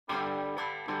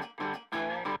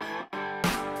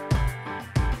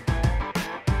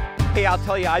Hey, I'll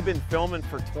tell you, I've been filming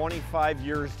for 25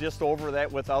 years, just over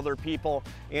that, with other people,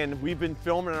 and we've been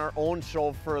filming our own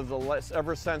show for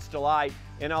ever since July.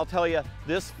 And I'll tell you,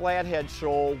 this Flathead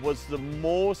show was the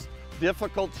most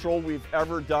difficult show we've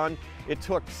ever done. It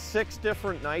took 6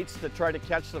 different nights to try to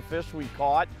catch the fish we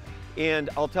caught.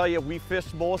 And I'll tell you, we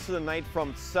fished most of the night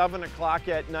from 7 o'clock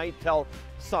at night till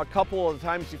a couple of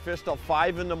times we fished till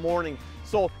 5 in the morning.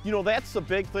 So, you know, that's the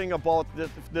big thing about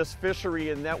this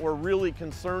fishery, and that we're really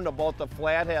concerned about the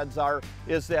flatheads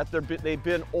is that they've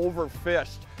been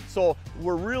overfished. So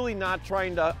we're really not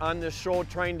trying to, on this show,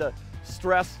 trying to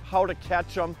stress how to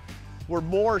catch them. We're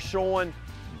more showing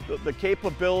the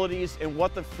capabilities and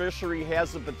what the fishery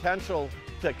has the potential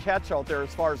to catch out there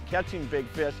as far as catching big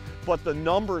fish, but the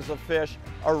numbers of fish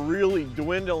are really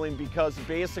dwindling because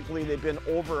basically they've been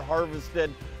over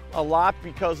harvested a lot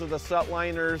because of the set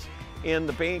liners and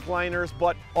the bank liners,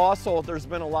 but also there's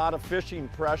been a lot of fishing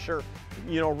pressure,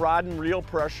 you know, rod and reel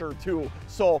pressure too.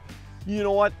 So, you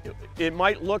know what, it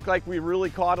might look like we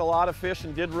really caught a lot of fish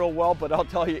and did real well, but I'll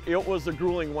tell you, it was a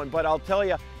grueling one. But I'll tell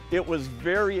you, it was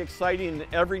very exciting.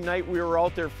 Every night we were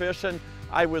out there fishing,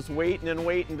 I was waiting and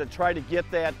waiting to try to get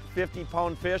that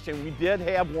 50-pound fish, and we did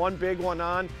have one big one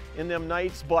on in them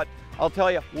nights, but I'll tell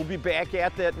you, we'll be back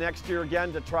at that next year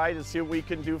again to try to see what we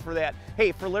can do for that.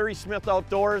 Hey, for Larry Smith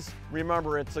Outdoors,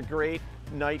 remember, it's a great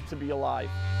night to be alive.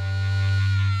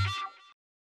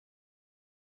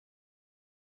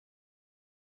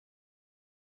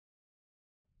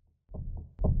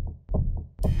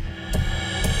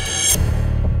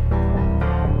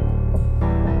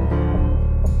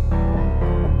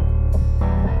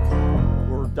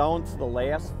 Down to the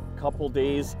last couple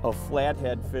days of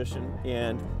flathead fishing,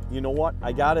 and you know what,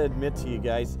 I gotta admit to you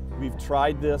guys, we've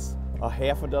tried this a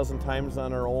half a dozen times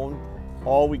on our own.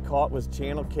 All we caught was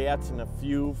channel cats and a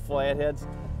few flatheads.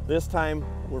 This time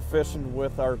we're fishing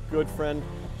with our good friend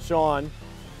Sean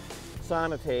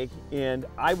Sonatag, and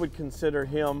I would consider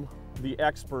him the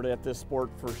expert at this sport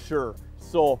for sure.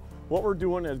 So what we're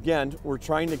doing, again, we're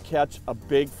trying to catch a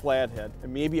big flathead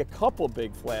and maybe a couple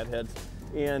big flatheads.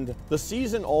 And the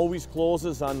season always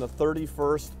closes on the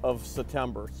 31st of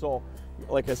September. So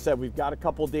like I said, we've got a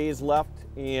couple days left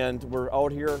and we're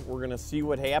out here. We're gonna see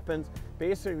what happens.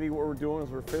 Basically what we're doing is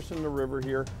we're fishing the river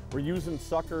here. We're using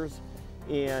suckers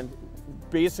and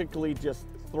basically just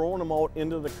throwing them out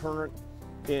into the current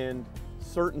in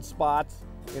certain spots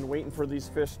and waiting for these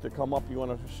fish to come up. You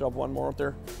wanna shove one more out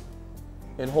there?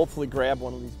 And hopefully grab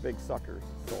one of these big suckers.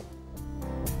 So.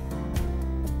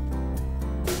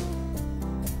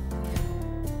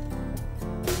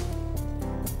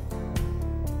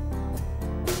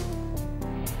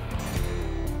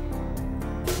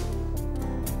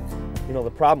 You know, the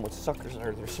problem with suckers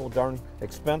are they're so darn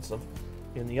expensive,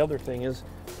 and the other thing is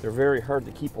they're very hard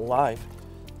to keep alive.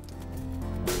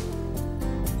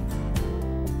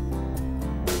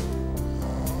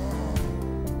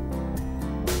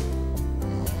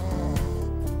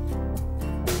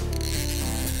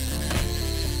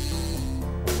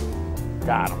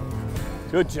 Got him.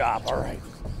 Good job. All right.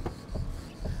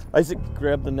 Isaac,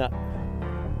 grab the net.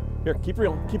 Here, keep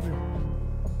reeling, keep reeling.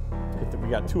 We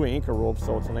got 2 anchor ropes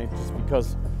though tonight, just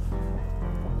because.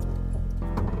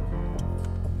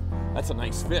 That's a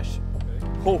nice fish.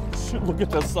 Oh shoot, look at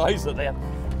the size of that.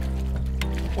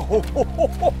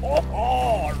 Oh,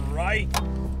 all right.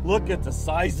 Look at the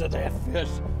size of that fish.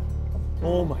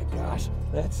 Oh my gosh,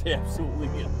 that's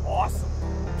absolutely awesome.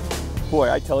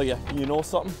 Boy, I tell you, you know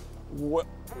something? Well,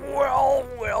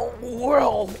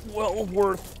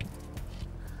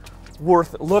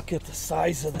 worth it. Look at the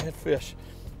size of that fish.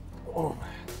 Oh,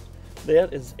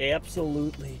 that is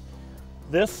absolutely,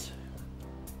 this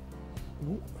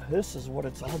is what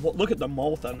it's all about. Look at the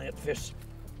mouth on that fish.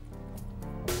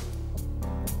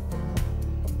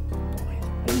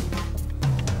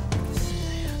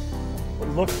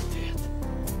 Look at that.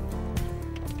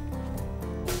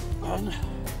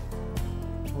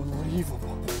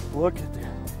 Unbelievable. Look at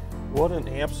that. What an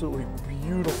absolutely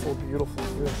beautiful, beautiful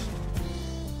fish.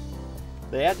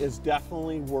 That is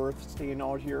definitely worth staying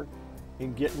out here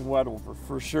and getting wet over,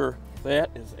 for sure. That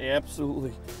is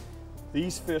absolutely,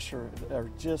 these fish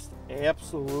are just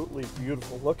absolutely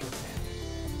beautiful. Look at that.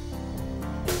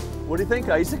 What do you think,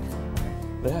 Isaac?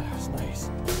 That was nice.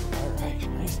 All right,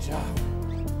 nice job.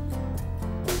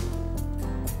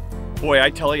 Boy,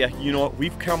 I tell you, you know what,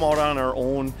 we've come out on our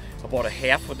own about a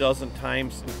half a dozen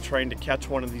times trying to catch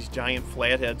one of these giant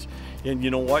flatheads. And you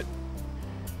know what?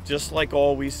 Just like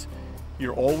always,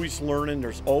 you're always learning.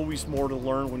 There's always more to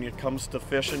learn when it comes to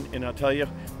fishing. And I'll tell you,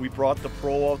 we brought the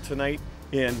pro out tonight,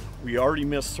 and we already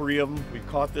missed 3 of them. We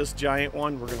caught this giant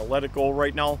one. We're gonna let it go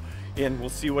right now, and we'll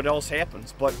see what else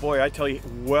happens. But boy, I tell you,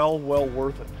 well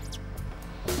worth it.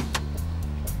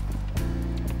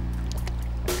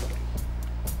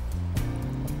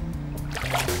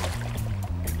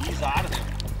 And he's out of there.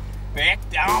 Back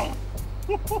down.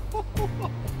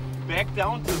 Back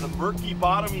down to the murky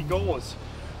bottom he goes.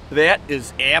 That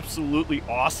is absolutely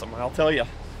awesome, I'll tell you.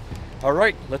 All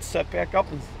right, let's set back up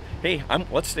and hey,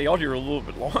 let's stay out here a little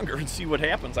bit longer and see what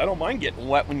happens. I don't mind getting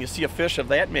wet when you see a fish of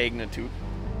that magnitude.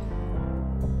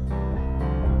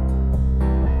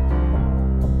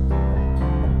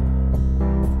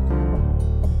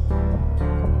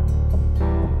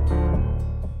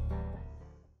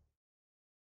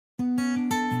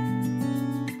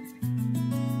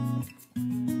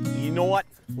 You know what?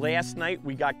 Last night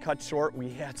we got cut short. We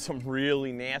had some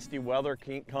really nasty weather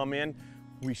come in.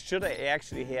 We should have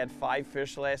actually had 5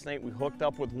 fish last night. We hooked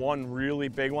up with one really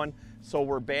big one. So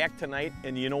we're back tonight,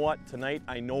 and you know what? Tonight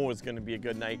I know is gonna be a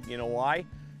good night. You know why?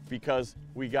 Because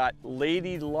we got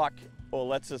lady luck. Oh,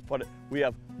 let's just put it, we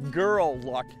have girl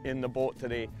luck in the boat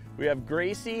today. We have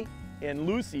Gracie and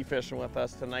Lucy fishing with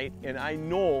us tonight, and I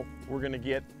know we're gonna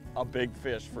get a big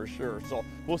fish for sure. So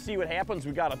we'll see what happens.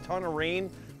 We got a ton of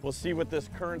rain. We'll see what this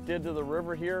current did to the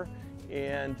river here,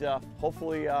 and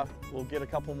hopefully we'll get a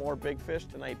couple more big fish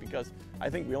tonight, because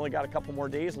I think we only got a couple more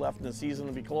days left and the season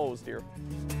will be closed here.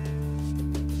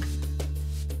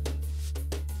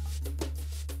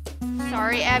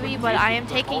 Sorry, Abby, but I am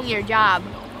taking your job.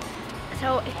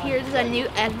 So here's a new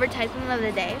advertisement of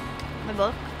the day. My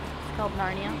book. It's called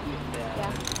Narnia.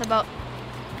 Yeah. It's about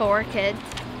 4 kids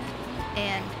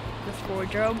and this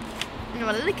wardrobe. And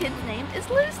one of the kids' name is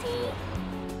Lucy.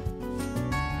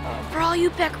 For all you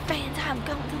Packer fans, I'm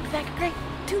coming to the Packer Crate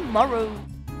tomorrow.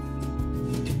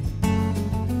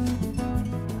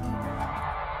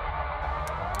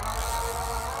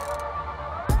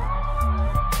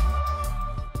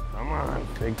 Come on,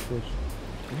 big fish.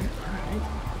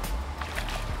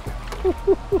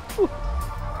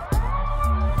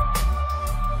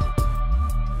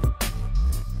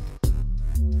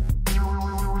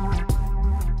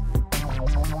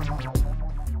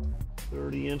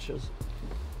 Inches.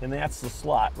 And that's the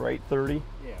slot, right? 30?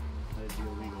 Yeah, that'd be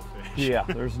a legal fish. Yeah,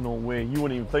 there's no way. You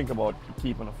wouldn't even think about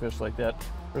keeping a fish like that.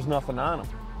 There's nothing on them,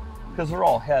 because they're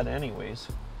all head anyways.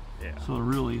 Yeah. So there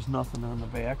really is nothing on the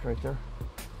back right there.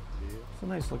 Yeah. It's a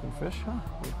nice looking fish, huh?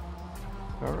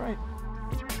 All right.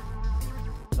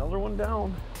 Another one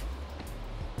down.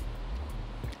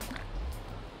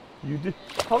 You did.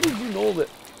 How did you know that?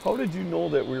 How did you know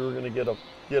that we were going to get a?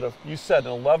 You said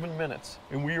in 11 minutes,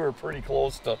 and we were pretty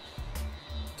close to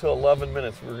 11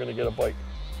 minutes. We were going to get a bite.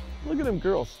 Look at them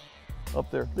girls up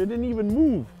there. They didn't even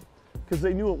move because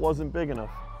they knew it wasn't big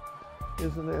enough.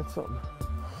 Isn't that something?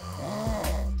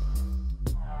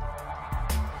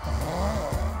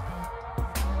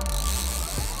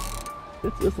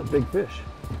 It's a big fish.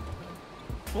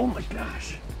 Oh my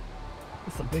gosh,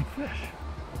 it's a big fish.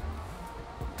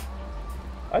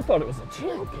 I thought it was a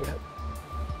channel cat.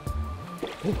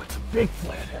 Oh, it's a big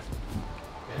flathead.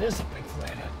 It is a big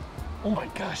flathead. Oh my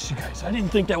gosh, you guys, I didn't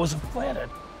think that was a flathead.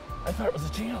 I thought it was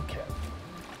a channel cat.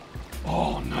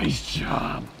 Oh, nice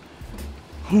job.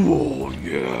 Oh,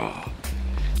 yeah.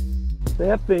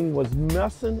 That thing was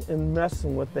messing and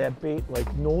messing with that bait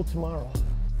like no tomorrow.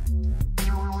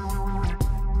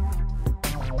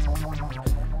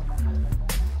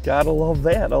 Gotta love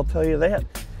that, I'll tell you that.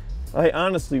 I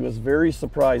honestly was very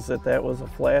surprised that that was a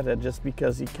flathead, just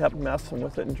because he kept messing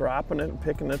with it and dropping it and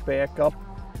picking it back up.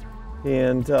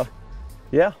 And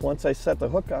yeah, once I set the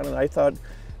hook on it, I thought,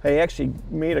 I actually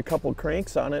made a couple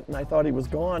cranks on it and I thought he was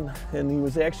gone, and he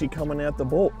was actually coming at the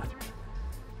boat.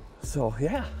 So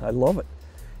yeah, I love it.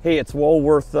 Hey, it's well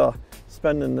worth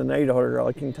spending the night out here,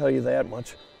 I can tell you that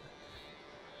much.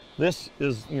 This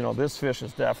is, you know, this fish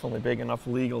is definitely big enough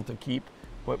legal to keep,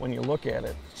 but when you look at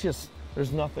it, it's just,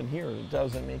 there's nothing here. It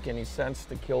doesn't make any sense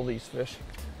to kill these fish.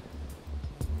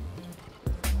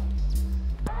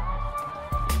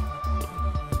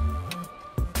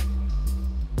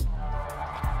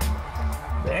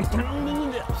 Back down to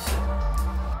the depths.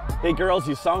 Hey girls,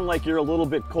 you sound like you're a little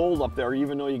bit cold up there,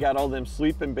 even though you got all them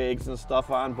sleeping bags and stuff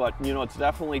on, but you know, it's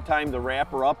definitely time to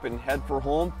wrap her up and head for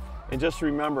home. And just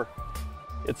remember,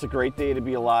 it's a great day to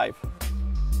be alive.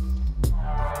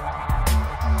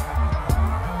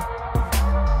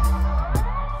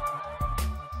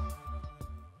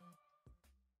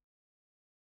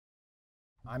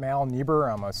 I'm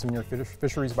Niebur. I'm a senior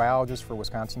fisheries biologist for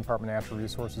Wisconsin Department of Natural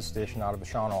Resources stationed out of the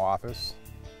Shawano office.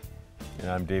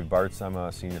 And I'm Dave Bartz. I'm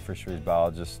a senior fisheries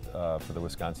biologist for the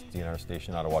Wisconsin DNR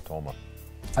station out of Wautoma.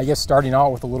 I guess starting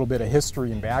out with a little bit of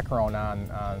history and background on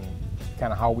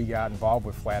kind of how we got involved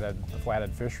with the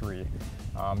flathead fishery.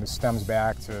 This stems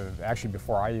back to actually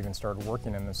before I even started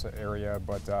working in this area,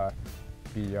 but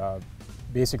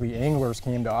basically anglers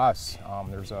came to us.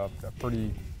 There's a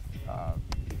pretty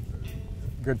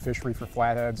good fishery for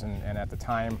flatheads, and at the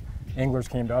time anglers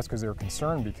came to us because they were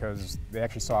concerned because they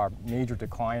actually saw a major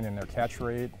decline in their catch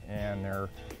rate and their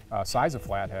size of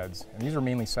flatheads. And these are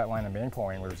mainly set line and bank pole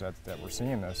anglers that were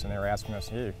seeing this, and they were asking us,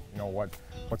 hey, you know,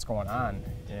 what's going on?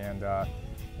 And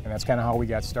that's kind of how we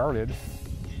got started.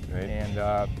 Right.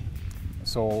 And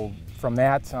so from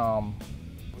that,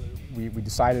 we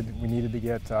decided we needed to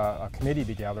get a committee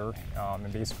together,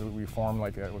 and basically we formed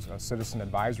it was a citizen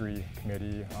advisory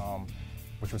committee,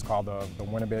 which was called the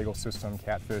Winnebago System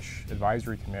Catfish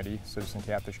Advisory Committee, Citizen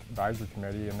Catfish Advisory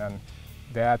Committee. And then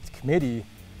that committee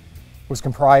was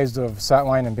comprised of set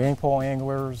line and bank pole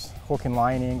anglers, hook and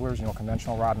line anglers, you know,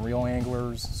 conventional rod and reel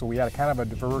anglers. So we had a kind of a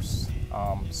diverse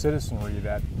citizenry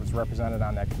that was represented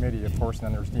on that committee, of course, and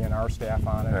then there's DNR staff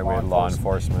on it. Right, we had law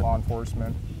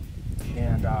enforcement.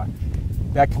 And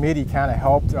that committee kind of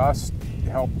helped us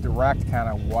direct kind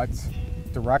of what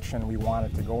direction we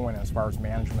wanted to go in as far as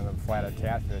management of the flathead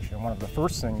catfish. And one of the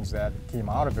first things that came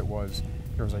out of it was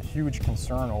there was a huge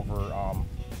concern over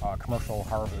commercial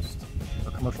harvest,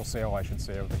 or commercial sale, I should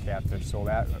say, of the catfish. So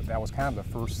that was kind of the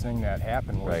first thing that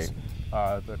happened was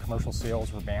the commercial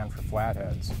sales were banned for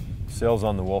flatheads. Sales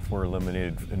on the wolf were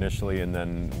eliminated initially, and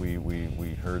then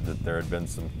we heard that there had been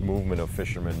some movement of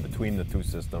fishermen between the two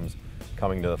systems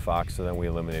coming to the fox, so then we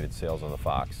eliminated sales on the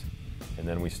fox. And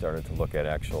then we started to look at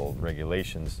actual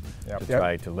regulations to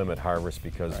try to limit harvest,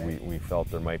 because we felt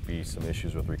there might be some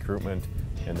issues with recruitment,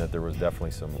 and that there was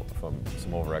definitely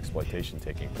some over-exploitation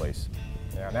taking place.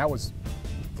 Yeah, and that was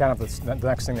kind of the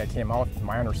next thing that came out,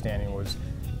 my understanding was,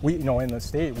 in the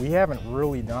state, we haven't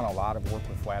really done a lot of work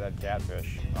with flathead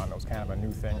catfish. It was kind of a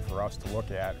new thing for us to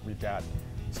look at. We've got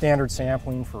standard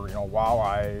sampling for,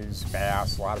 walleyes,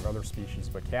 bass, a lot of other species,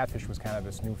 but catfish was kind of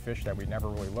this new fish that we'd never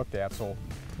really looked at. So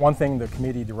one thing the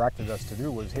committee directed us to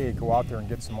do was, hey, go out there and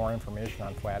get some more information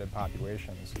on flathead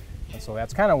populations. And so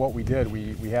that's kind of what we did.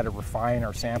 We had to refine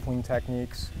our sampling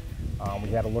techniques. We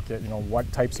had to look at, what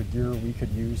types of gear we could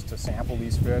use to sample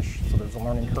these fish. So there's a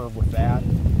learning curve with that.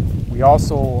 We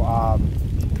also,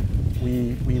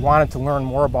 we wanted to learn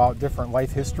more about different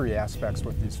life history aspects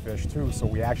with these fish too. So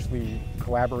we actually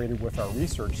collaborated with our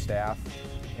research staff,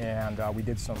 and we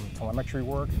did some telemetry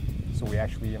work. So we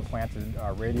actually implanted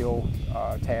radio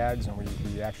tags, and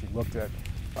we actually looked at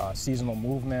seasonal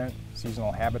movement,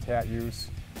 seasonal habitat use.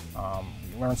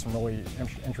 We learned some really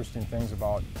interesting things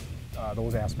about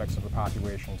those aspects of the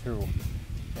population too.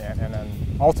 And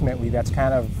then ultimately, that's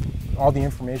kind of all the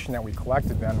information that we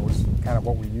collected then was kind of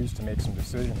what we used to make some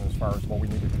decisions as far as what we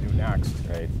needed to do next.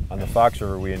 Right. On the Fox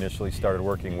River, we initially started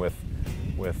working with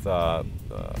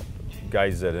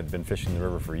guys that had been fishing the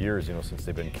river for years, since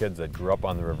they've been kids that grew up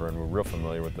on the river and were real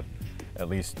familiar with at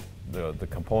least the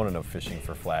component of fishing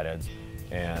for flatheads,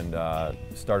 and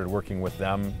started working with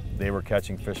them. They were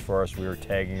catching fish for us, we were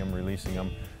tagging them, releasing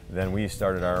them. Then we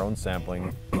started our own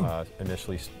sampling,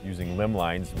 initially using limb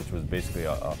lines, which was basically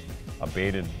a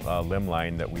baited limb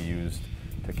line that we used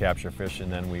to capture fish, and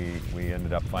then we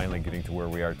ended up finally getting to where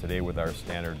we are today with our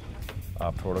standard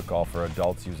protocol for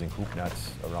adults using hoop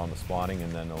nets around the spawning,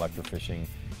 and then electrofishing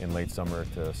in late summer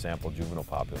to sample juvenile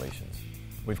populations.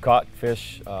 We've caught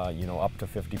fish, up to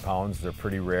 50 pounds. They're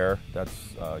pretty rare.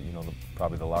 That's,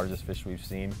 probably the largest fish we've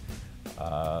seen.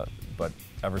 But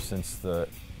ever since the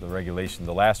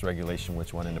last regulation,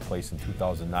 which went into place in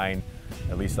 2009,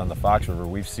 at least on the Fox River,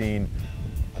 we've seen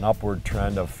an upward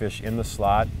trend of fish in the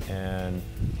slot, and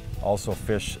also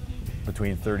fish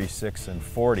between 36 and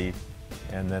 40.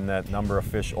 And then that number of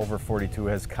fish over 42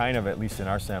 has kind of, at least in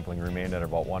our sampling, remained at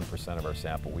about 1% of our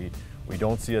sample. We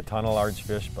don't see a ton of large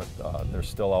fish, but they're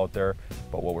still out there.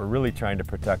 But what we're really trying to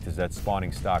protect is that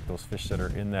spawning stock. Those fish that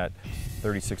are in that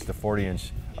 36 to 40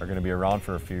 inch are going to be around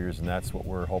for a few years, and that's what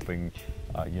we're hoping,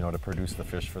 to produce the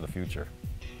fish for the future.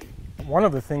 One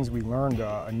of the things we learned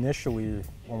initially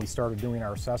when we started doing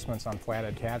our assessments on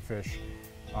flathead catfish,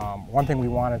 one thing we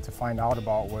wanted to find out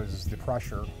about was the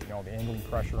pressure, the angling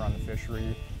pressure on the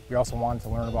fishery. We also wanted to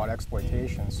learn about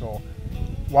exploitation. So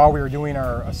while we were doing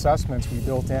our assessments, we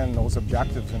built in those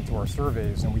objectives into our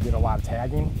surveys, and we did a lot of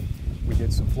tagging. We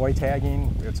did some floy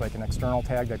tagging. It's like an external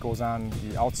tag that goes on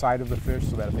the outside of the fish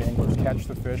so that if anglers catch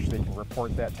the fish, they can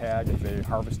report that tag if they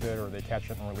harvest it or they catch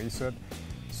it and release it.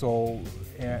 So,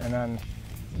 and then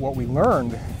what we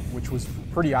learned, which was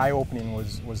pretty eye-opening,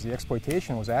 was the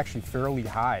exploitation was actually fairly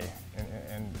high.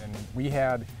 And we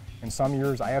had In some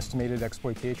years, I estimated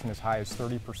exploitation as high as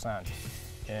 30%.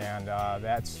 And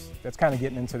that's kind of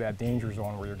getting into that danger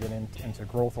zone where you're getting into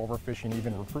growth overfishing,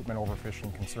 even recruitment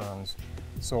overfishing concerns.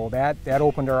 So that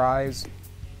opened our eyes.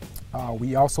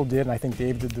 We also did, and I think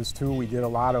Dave did this too, we did a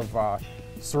lot of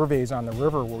surveys on the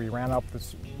river where we ran up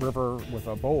this river with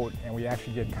a boat, and we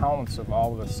actually did counts of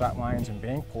all of the set lines and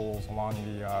bank poles along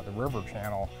the river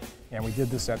channel. And we did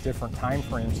this at different time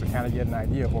frames to kind of get an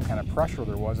idea of what kind of pressure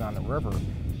there was on the river.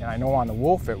 And I know on the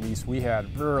Wolf, at least, we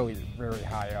had really, very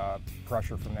high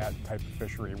pressure from that type of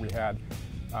fishery. We had,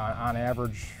 on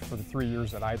average, for the 3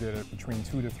 years that I did it, between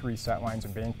 2 to 3 set lines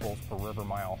and bank poles per river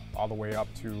mile, all the way up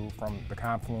to, from the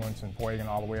confluence in Poygan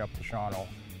all the way up to Shawano.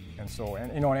 And so,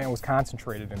 and it was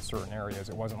concentrated in certain areas.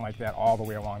 It wasn't like that all the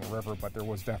way along the river, but there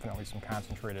was definitely some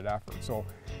concentrated effort. So,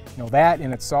 that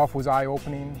in itself was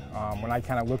eye-opening. When I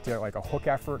kind of looked at like a hook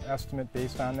effort estimate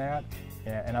based on that,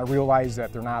 and I realized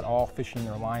that they're not all fishing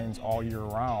their lines all year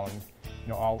round,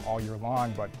 all year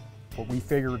long, but what we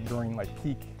figured during like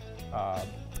peak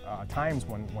times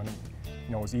when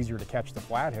it was easier to catch the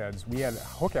flatheads, we had a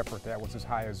hook effort that was as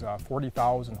high as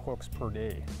 40,000 hooks per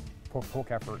day.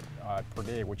 Hook effort per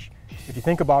day, which if you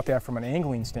think about that from an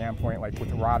angling standpoint, like with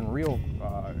the rod and reel,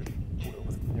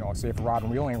 say if a rod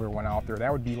and reel angler went out there,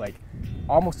 that would be like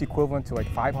almost equivalent to like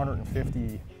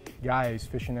 550 guys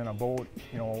fishing in a boat,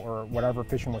 or whatever,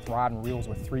 fishing with rod and reels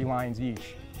with 3 lines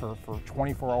each for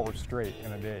 24 hours straight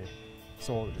in a day.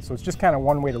 So it's just kind of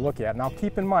one way to look at it. Now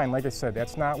keep in mind, like I said,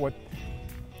 that's not what,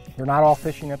 they're not all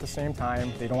fishing at the same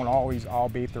time. They don't always all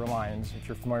bait their lines. If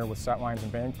you're familiar with set lines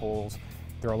and bank poles,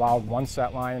 they're allowed 1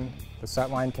 set line. The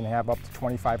set line can have up to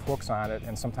 25 hooks on it,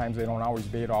 and sometimes they don't always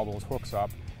bait all those hooks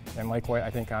up. And likewise, I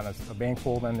think on a bank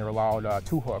pole, then they're allowed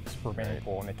 2 hooks per bank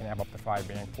pole, and they can have up to 5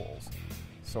 bank poles.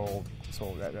 So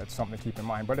that's something to keep in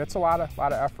mind. But it's a lot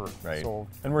of effort. Right. So,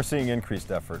 and we're seeing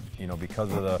increased effort,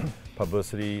 because of the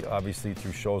publicity, obviously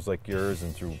through shows like yours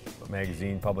and through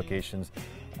magazine publications.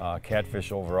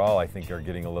 Catfish overall, I think, are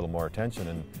getting a little more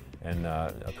attention, and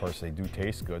of course they do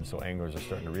taste good, so anglers are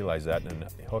starting to realize that, and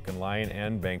hook and line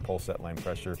and bank pole set line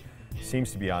pressure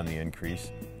seems to be on the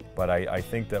increase. But I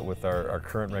think that with our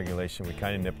current regulation, we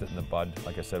kind of nipped it in the bud.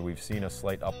 Like I said, we've seen a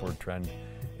slight upward trend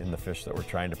in the fish that we're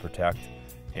trying to protect,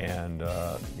 and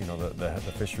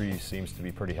the fishery seems to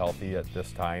be pretty healthy at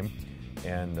this time,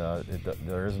 and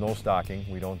there is no stocking.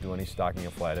 We don't do any stocking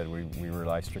of flathead. We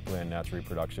rely strictly on natural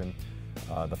reproduction.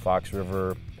 The Fox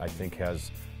River, I think,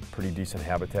 has pretty decent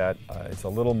habitat. It's a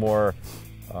little more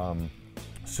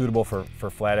suitable for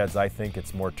flatheads. I think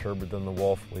it's more turbid than the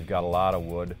Wolf. We've got a lot of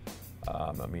wood.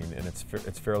 And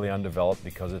it's fairly undeveloped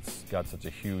because it's got such a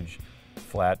huge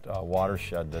flat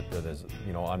watershed that is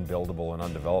unbuildable and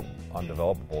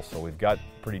undevelopable. So we've got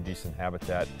pretty decent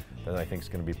habitat that I think is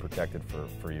going to be protected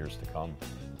for years to come.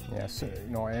 Yes,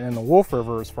 and in the Wolf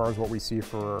River, as far as what we see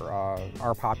for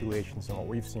our populations and what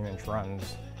we've seen in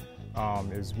trends,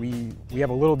 is we have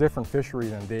a little different fishery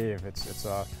than Dave.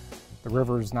 The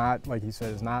river is not, like he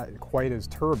said, is not quite as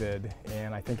turbid,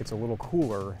 and I think it's a little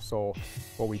cooler. So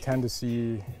what we tend to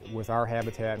see with our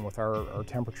habitat and with our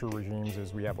temperature regimes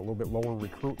is we have a little bit lower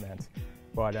recruitment.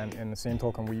 But in the same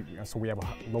token, we have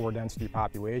lower density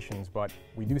populations, but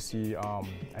we do see,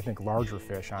 I think, larger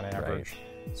fish on average.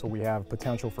 Right. So we have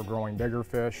potential for growing bigger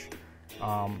fish.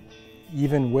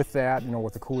 Even with that,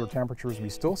 with the cooler temperatures, we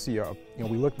still see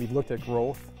we've looked at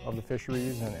growth of the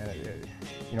fisheries, and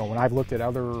when I've looked at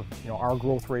other, our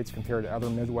growth rates compared to other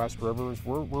Midwest rivers,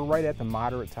 we're right at the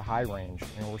moderate to high range.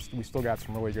 We still got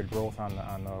some really good growth on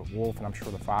the Wolf, and I'm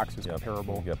sure the Fox is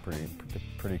comparable. We've got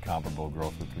pretty comparable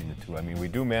growth between the two. I mean, we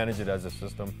do manage it as a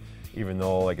system, even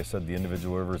though, like I said, the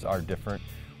individual rivers are different.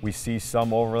 We see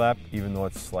some overlap, even though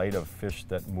it's slight, of fish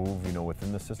that move,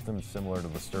 within the system, similar to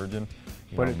the sturgeon.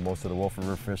 Most of the Wolf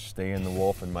River fish stay in the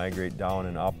Wolf and migrate down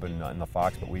and up in the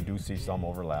Fox, but we do see some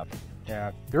overlap.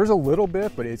 Yeah, there's a little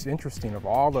bit, but it's interesting. Of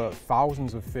all the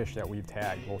thousands of fish that we've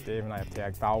tagged, both Dave and I have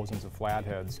tagged thousands of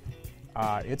flatheads,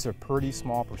 it's a pretty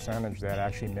small percentage that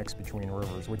actually mix between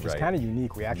rivers, which is kind of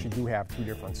unique. We actually do have 2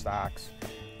 different stocks,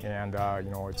 and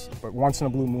but once in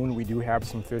a blue moon, we do have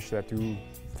some fish that do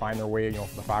find their way,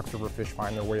 the Fox River fish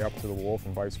find their way up to the Wolf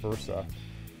and vice versa.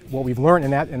 What we've learned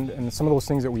and some of those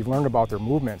things that we've learned about their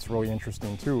movements, really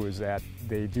interesting too, is that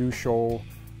they do show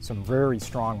some very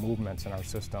strong movements in our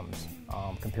systems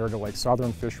compared to like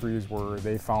southern fisheries where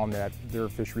they found that their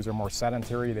fisheries are more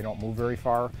sedentary, they don't move very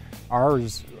far.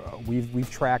 Ours, we've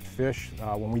tracked fish.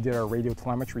 When we did our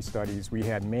radiotelemetry studies, we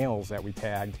had males that we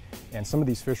tagged, and some of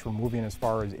these fish were moving as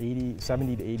far as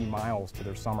 70 to 80 miles to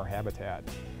their summer habitat.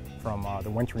 from the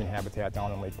wintering habitat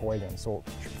down in Lake Poygan. So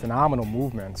phenomenal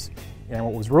movements. And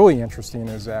what was really interesting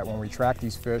is that when we tracked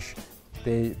these fish,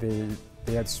 they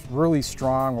had really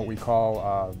strong, what we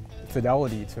call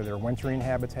fidelity to their wintering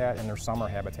habitat and their summer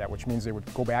habitat, which means they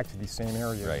would go back to these same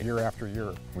areas year after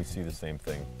year. We see the same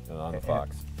thing on the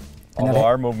fox. And although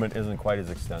our movement isn't quite as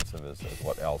extensive as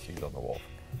what Al sees on the wolf.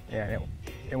 And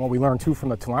what we learned too from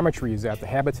the telemetry is that the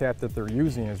habitat that they're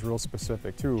using is real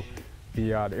specific too.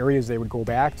 The areas they would go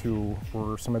back to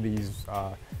were some of these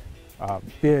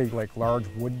big, like large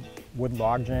wood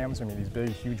log jams. I mean, these big,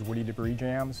 huge woody debris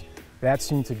jams. That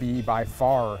seemed to be by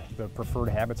far the preferred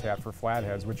habitat for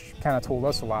flatheads, which kind of told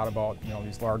us a lot about, you know,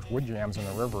 these large wood jams in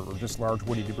the river, or just large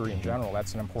woody debris in general.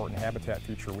 That's an important habitat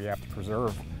feature we have to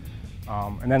preserve.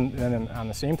 And then on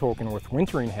the same token, with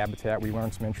wintering habitat, we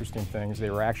learned some interesting things. They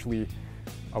were actually,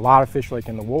 a lot of fish, like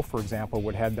in the wolf, for example,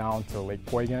 would head down to Lake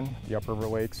Poygan, the upriver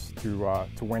lakes, to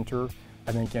winter.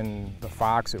 I think in the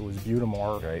fox, it was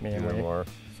Butamore, right, mainly.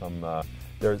 Butamore.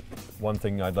 There's one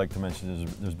thing I'd like to mention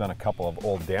is there's been a couple of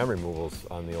old dam removals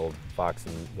on the old Fox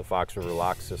and the Fox River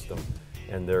lock system,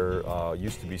 and there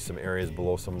used to be some areas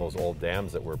below some of those old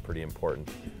dams that were pretty important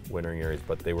wintering areas,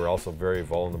 but they were also very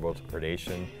vulnerable to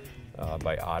predation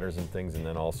by otters and things, and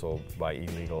then also by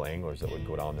illegal anglers that would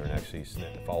go down there and actually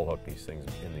foul hook these things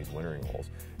in these wintering holes.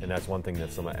 And that's one thing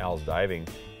that some of Al's diving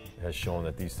has shown,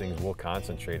 that these things will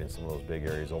concentrate in some of those big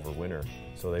areas over winter.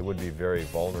 So they would be very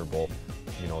vulnerable,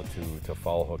 you know, to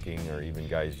foul hooking, or even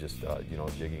guys just, you know,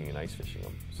 jigging and ice fishing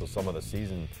them. So some of the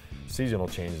seasonal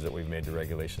changes that we've made to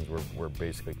regulations were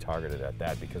basically targeted at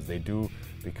that, because they do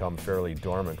become fairly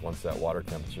dormant once that water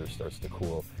temperature starts to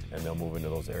cool, and they'll move into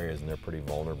those areas and they're pretty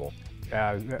vulnerable.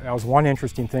 That was one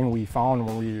interesting thing we found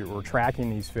when we were tracking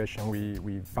these fish, and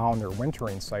we found their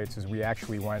wintering sites. Is we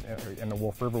actually went in the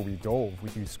Wolf River, we dove. We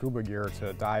used scuba gear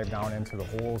to dive down into the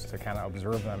holes to kind of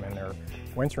observe them in their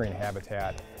wintering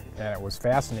habitat. And it was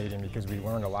fascinating because we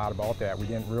learned a lot about that. We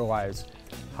didn't realize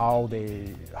how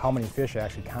many fish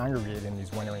actually congregate in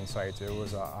these wintering sites. It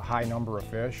was a high number of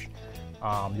fish.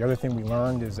 The other thing we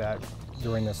learned is that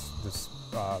during this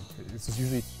is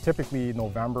usually typically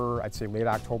November, I'd say late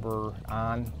October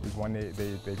on is when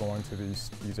they go into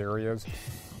these areas.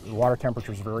 The water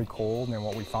temperature is very cold, and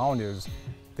what we found is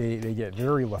they get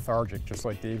very lethargic, just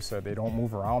like Dave said. They don't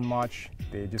move around much.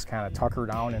 They just kind of tucker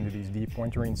down into these deep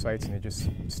wintering sites, and they just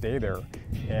stay there.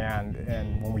 And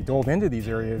when we dove into these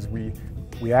areas, we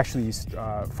actually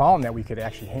found that we could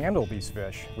actually handle these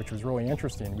fish, which was really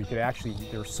interesting. We could actually,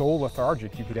 they're so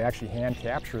lethargic, you could actually hand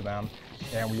capture them,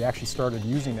 and we actually started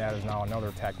using that as now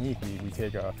another technique. We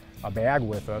take a bag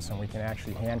with us, and we can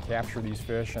actually hand capture these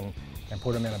fish and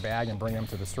put them in a bag and bring them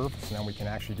to the surface, and then we can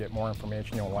actually get more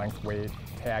information, you know, length, weight,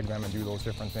 tag them and do those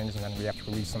different things, and then we have to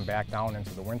release them back down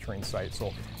into the wintering site.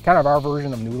 So kind of our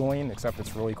version of noodling, except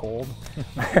it's really cold.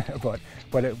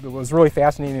 but it was really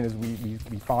fascinating as we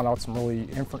found out some really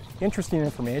interesting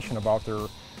information about their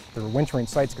wintering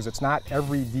sites, because it's not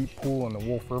every deep pool in the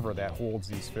Wolf River that holds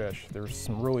these fish. There's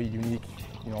some really unique,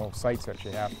 you know, sites that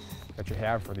you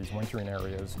have for these wintering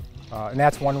areas. And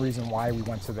that's one reason why we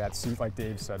went to that seat, like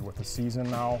Dave said, with the season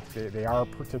now. They are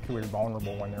particularly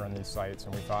vulnerable when they're in these sites,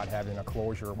 and we thought having a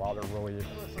closure while they're really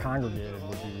congregated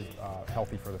would be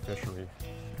healthy for the fishery.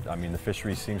 I mean, the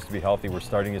fishery seems to be healthy. We're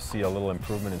starting to see a little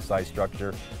improvement in size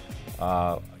structure. You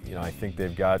know, I think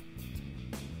they've got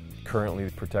currently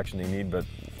the protection they need, but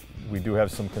we do have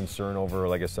some concern over,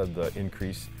 like I said, the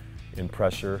increase in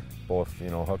pressure, both, you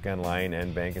know, hook and line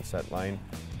and bank and set line.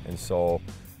 And so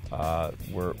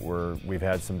we've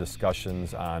had some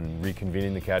discussions on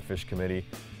reconvening the Catfish Committee,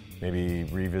 maybe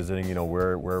revisiting, you know,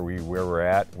 where we're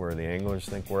at, where the anglers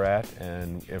think we're at,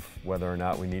 and whether or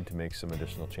not we need to make some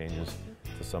additional changes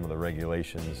to some of the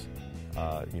regulations,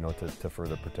 you know, to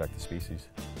further protect the species.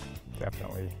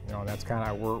 Definitely, you know, that's kind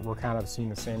of, we're kind of seeing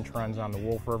the same trends on the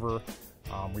Wolf River.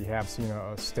 We have seen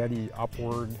a steady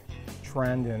upward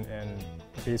trend, and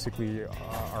basically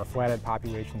our flathead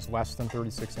population is less than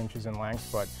 36 inches in length,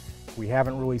 but we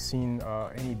haven't really seen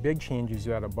any big changes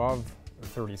yet above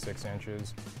 36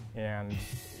 inches. And,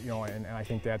 you know, and I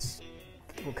think that's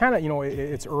kind of, you know,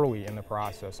 it's early in the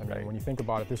process. I mean, when you think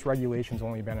about it, this regulation's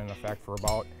only been in effect for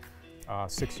about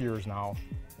 6 years now.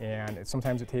 And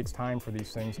sometimes it takes time for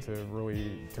these things to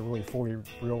really fully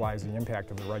realize the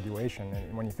impact of the regulation.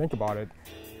 And when you think about it,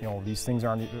 you know, these things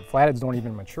flatheads don't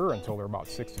even mature until they're about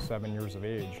 6 to 7 years of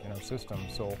age in our system.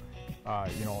 So,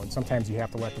 you know, and sometimes you have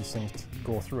to let these things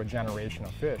go through a generation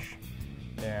of fish.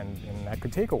 and that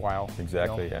could take a while.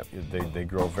 Exactly. You know? Yeah. They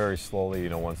grow very slowly, you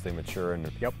know, once they mature,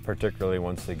 and Yep. particularly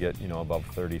once they get, you know, above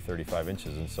 30, 35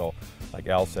 inches. And so, like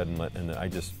Al said, and I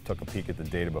just took a peek at the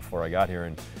data before I got here,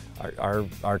 and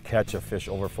our catch of fish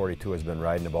over 42 has been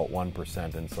riding about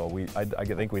 1%. And so I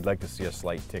think we'd like to see a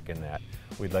slight tick in that.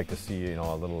 We'd like to see, you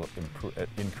know, a little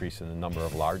increase in the number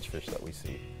of large fish that we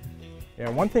see. Yeah,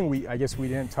 one thing I guess we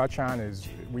didn't touch on is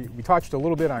we touched a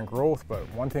little bit on growth, but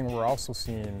one thing we're also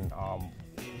seeing,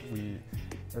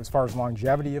 as far as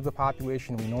longevity of the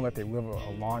population, we know that they live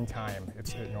a long time.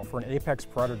 It's, you know, for an apex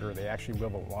predator, they actually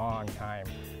live a long time.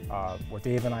 What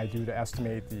Dave and I do to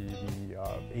estimate the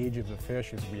age of the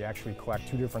fish is we actually collect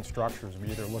two different structures. We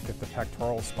either look at the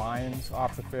pectoral spines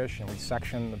off the fish, and we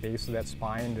section the base of that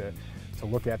spine to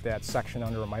look at that section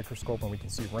under a microscope, and we can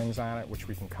see rings on it, which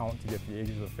we can count to get the age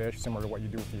of the fish, similar to what you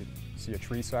do if you see a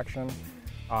tree section.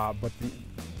 But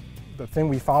the thing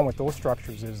we found with those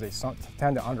structures is they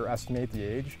tend to underestimate the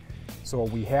age. So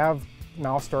we have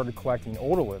now started collecting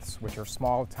otoliths, which are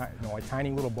small, you know, like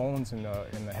tiny little bones in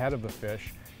the head of the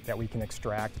fish that we can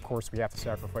extract. Of course, we have to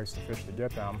sacrifice the fish to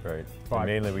get them. Right. But And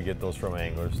mainly we get those from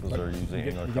anglers. Those are usually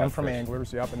angler again from fish.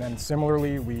 anglers, yep. And then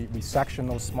similarly, we section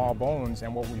those small bones,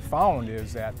 and what we found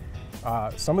is that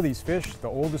some of these fish, the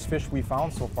oldest fish we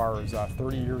found so far is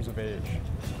 30 years of age.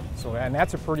 So, and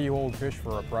that's a pretty old fish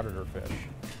for a predator fish.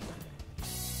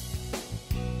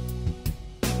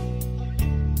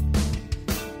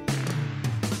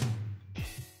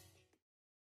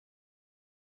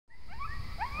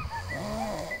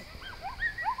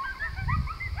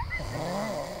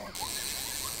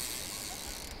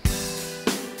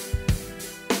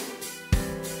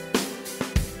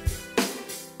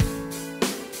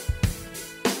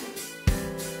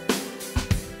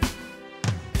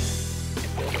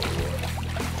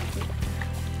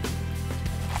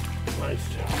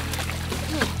 Nice job.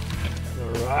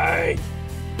 All right.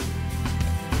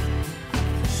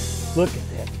 Look at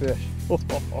that fish.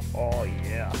 Oh,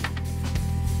 yeah.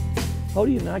 How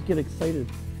do you not get excited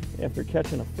after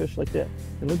catching a fish like that?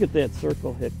 And look at that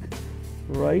circle hook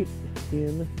right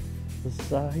in the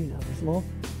side of his mouth.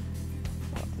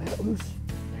 Pop that loose.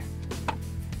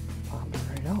 Pop it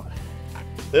right out.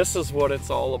 This is what it's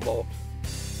all about.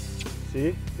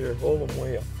 See? Here, hold him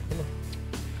way up. Come on.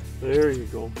 There you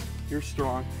go. You're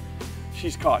strong.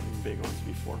 She's caught big ones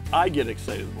before. I get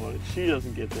excited about it. She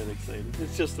doesn't get that excited.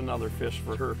 It's just another fish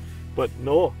for her. But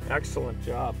no, excellent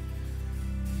job.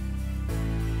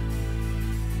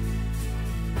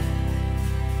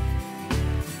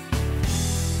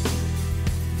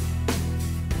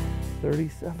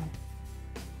 $37.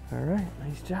 All right,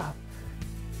 nice job.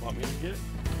 Want me to get it?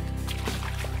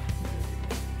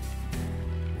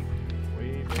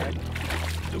 Way back.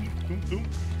 Zoom, zoom, zoom.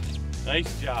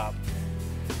 Nice job.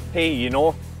 Hey, you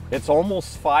know, it's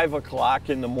almost 5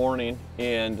 o'clock in the morning,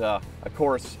 and of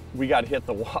course, we got to hit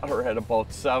the water at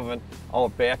about 7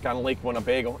 out back on Lake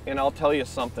Winnebago. And I'll tell you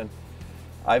something,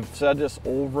 I've said this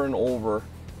over and over,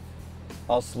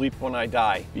 I'll sleep when I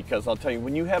die, because I'll tell you,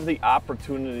 when you have the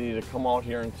opportunity to come out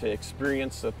here and to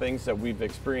experience the things that we've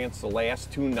experienced the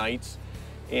last 2 nights,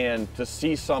 and to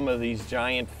see some of these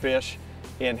giant fish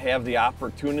and have the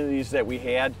opportunities that we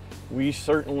had, we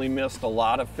certainly missed a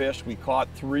lot of fish. We caught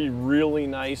 3 really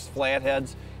nice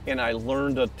flatheads, and I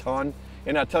learned a ton.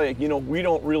 And I tell you, you know, we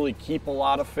don't really keep a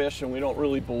lot of fish, and we don't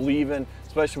really believe in,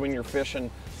 especially when you're fishing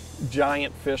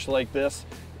giant fish like this,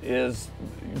 is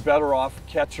better off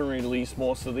catch and release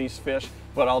most of these fish.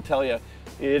 But I'll tell you,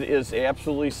 it is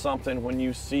absolutely something when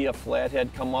you see a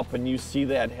flathead come up and you see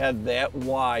that head that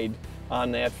wide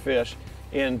on that fish,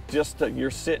 and just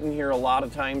you're sitting here a lot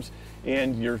of times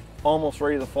and you're almost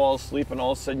ready to fall asleep, and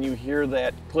all of a sudden you hear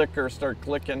that clicker start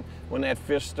clicking when that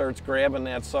fish starts grabbing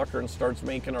that sucker and starts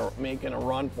making a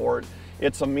run for it.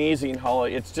 It's amazing how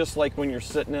it's just like when you're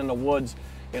sitting in the woods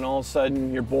and all of a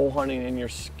sudden you're bow hunting and you're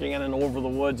scanning over the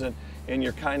woods, and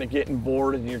you're kind of getting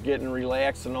bored and you're getting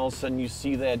relaxed, and all of a sudden you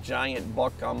see that giant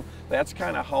buck come. That's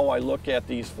kind of how I look at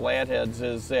these flatheads,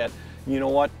 is that, you know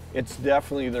what, it's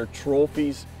definitely their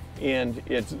trophies, and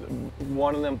it's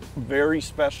one of them very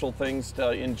special things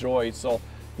to enjoy. So,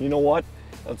 you know what,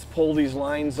 let's pull these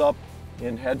lines up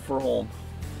and head for home.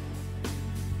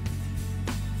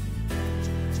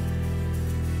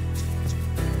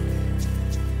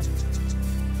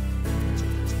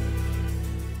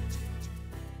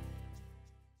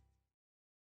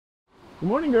 Good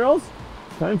morning, girls.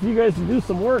 Time for you guys to do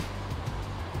some work.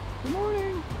 Good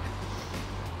morning.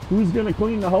 Who's gonna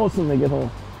clean the house when they get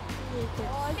home?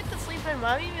 Oh, I get to sleep in.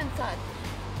 Mom even said.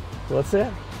 What's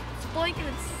that? This blanket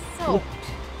is soaked.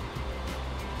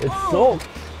 It's soaked.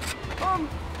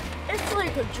 It's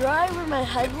like dry where my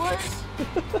head was,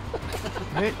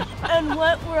 Hey, and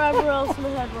wet wherever else my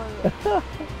head was.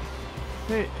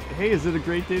 hey, is it a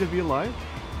great day to be alive?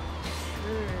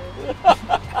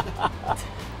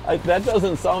 That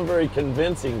doesn't sound very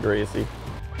convincing, Gracie.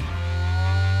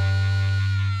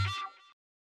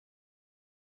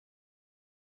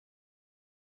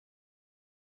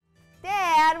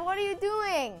 Dad, what are you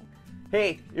doing?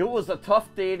 Hey, it was a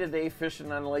tough day today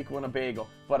fishing on Lake Winnebago,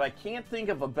 but I can't think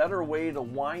of a better way to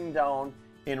wind down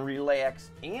and relax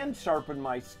and sharpen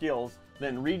my skills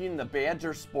than reading the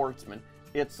Badger Sportsman.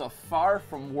 It's a far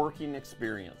from working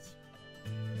experience.